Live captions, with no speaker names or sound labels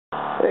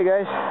Hey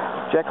guys,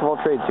 Jack of all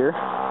trades here,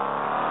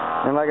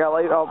 and I got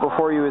laid out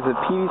before you is a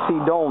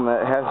PVC dome that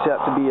has yet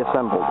to be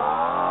assembled.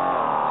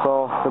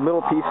 So the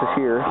middle piece is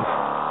here,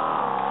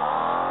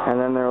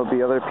 and then there will be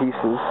other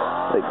pieces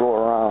that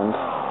go around,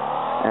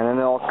 and then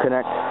they'll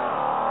connect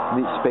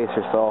the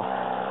spacer. So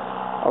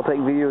I'll take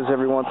videos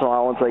every once in a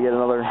while once I get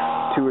another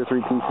 2 or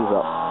 3 pieces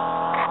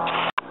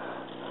up.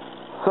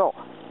 So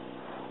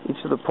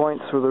each of the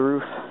points where the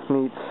roof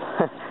meets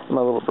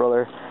my little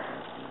brother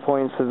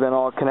points have been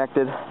all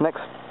connected. Next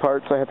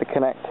parts I have to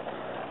connect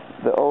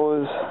the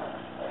O's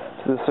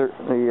to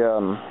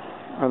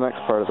the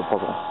next part of the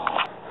puzzle.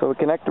 So we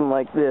connect them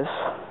like this.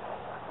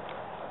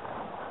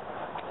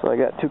 So I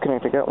got 2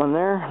 connected. I got one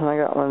there and I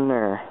got one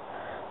there.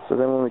 So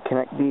then when we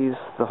connect these,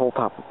 the whole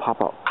top will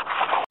pop up.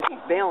 He's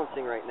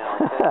balancing right now.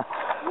 Okay?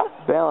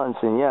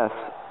 Balancing, yes.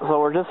 So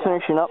we're just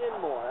finishing up.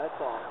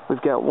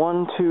 We've got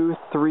 1, 2,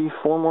 3,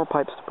 4 more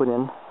pipes to put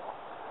in.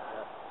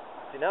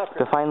 See, now,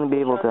 Chris, to finally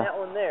be able to that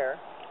one there.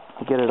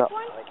 Get it up.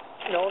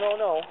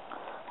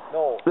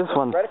 No. This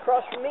one. Right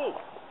across from me.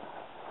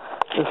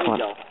 This one.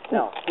 There you go.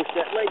 Now, push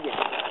that leg in.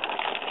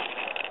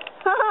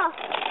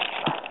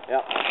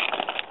 Yep.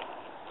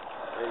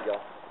 There you go.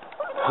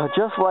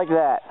 Just like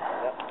that.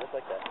 Yep, just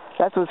like that.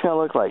 That's what it's going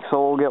to look like.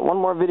 So we'll get one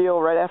more video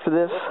right after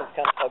this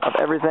of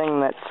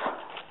everything that's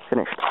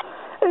finished.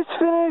 It's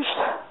finished!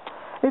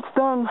 It's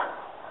done.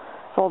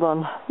 It's all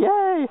done.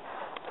 Yay!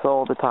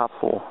 So the top's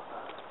full.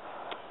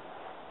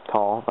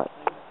 Tall, but...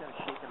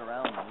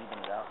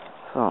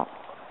 So.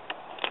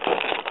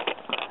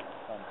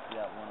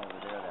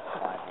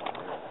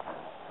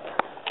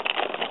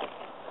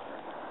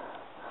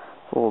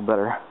 It's a little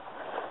better.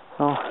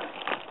 So.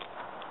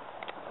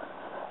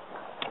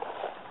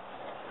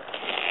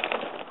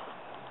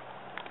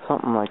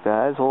 Something like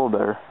that. It's a little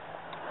better.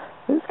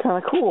 It's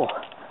kind of cool.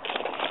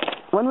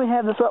 When we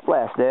had this up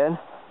last, Dad?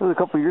 It was a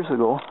couple years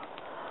ago.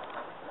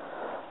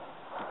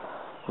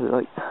 Was it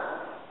like...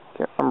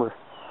 Can't remember.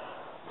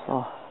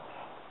 So.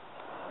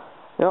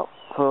 Yep.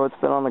 So it's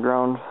been on the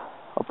ground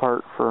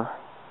apart for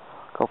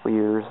a couple of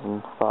years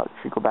and thought it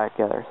should go back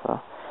together. So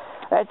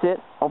that's it.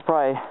 I'll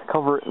probably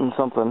cover it in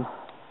something.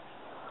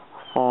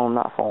 Foam,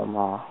 not foam,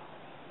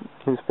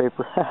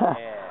 newspaper.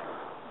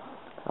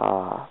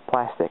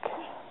 Plastic.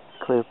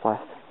 Clear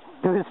plastic.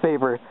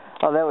 Newspaper.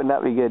 Oh, that would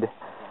not be good.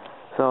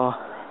 So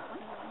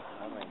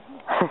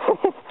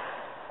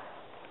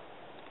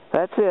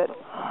that's it.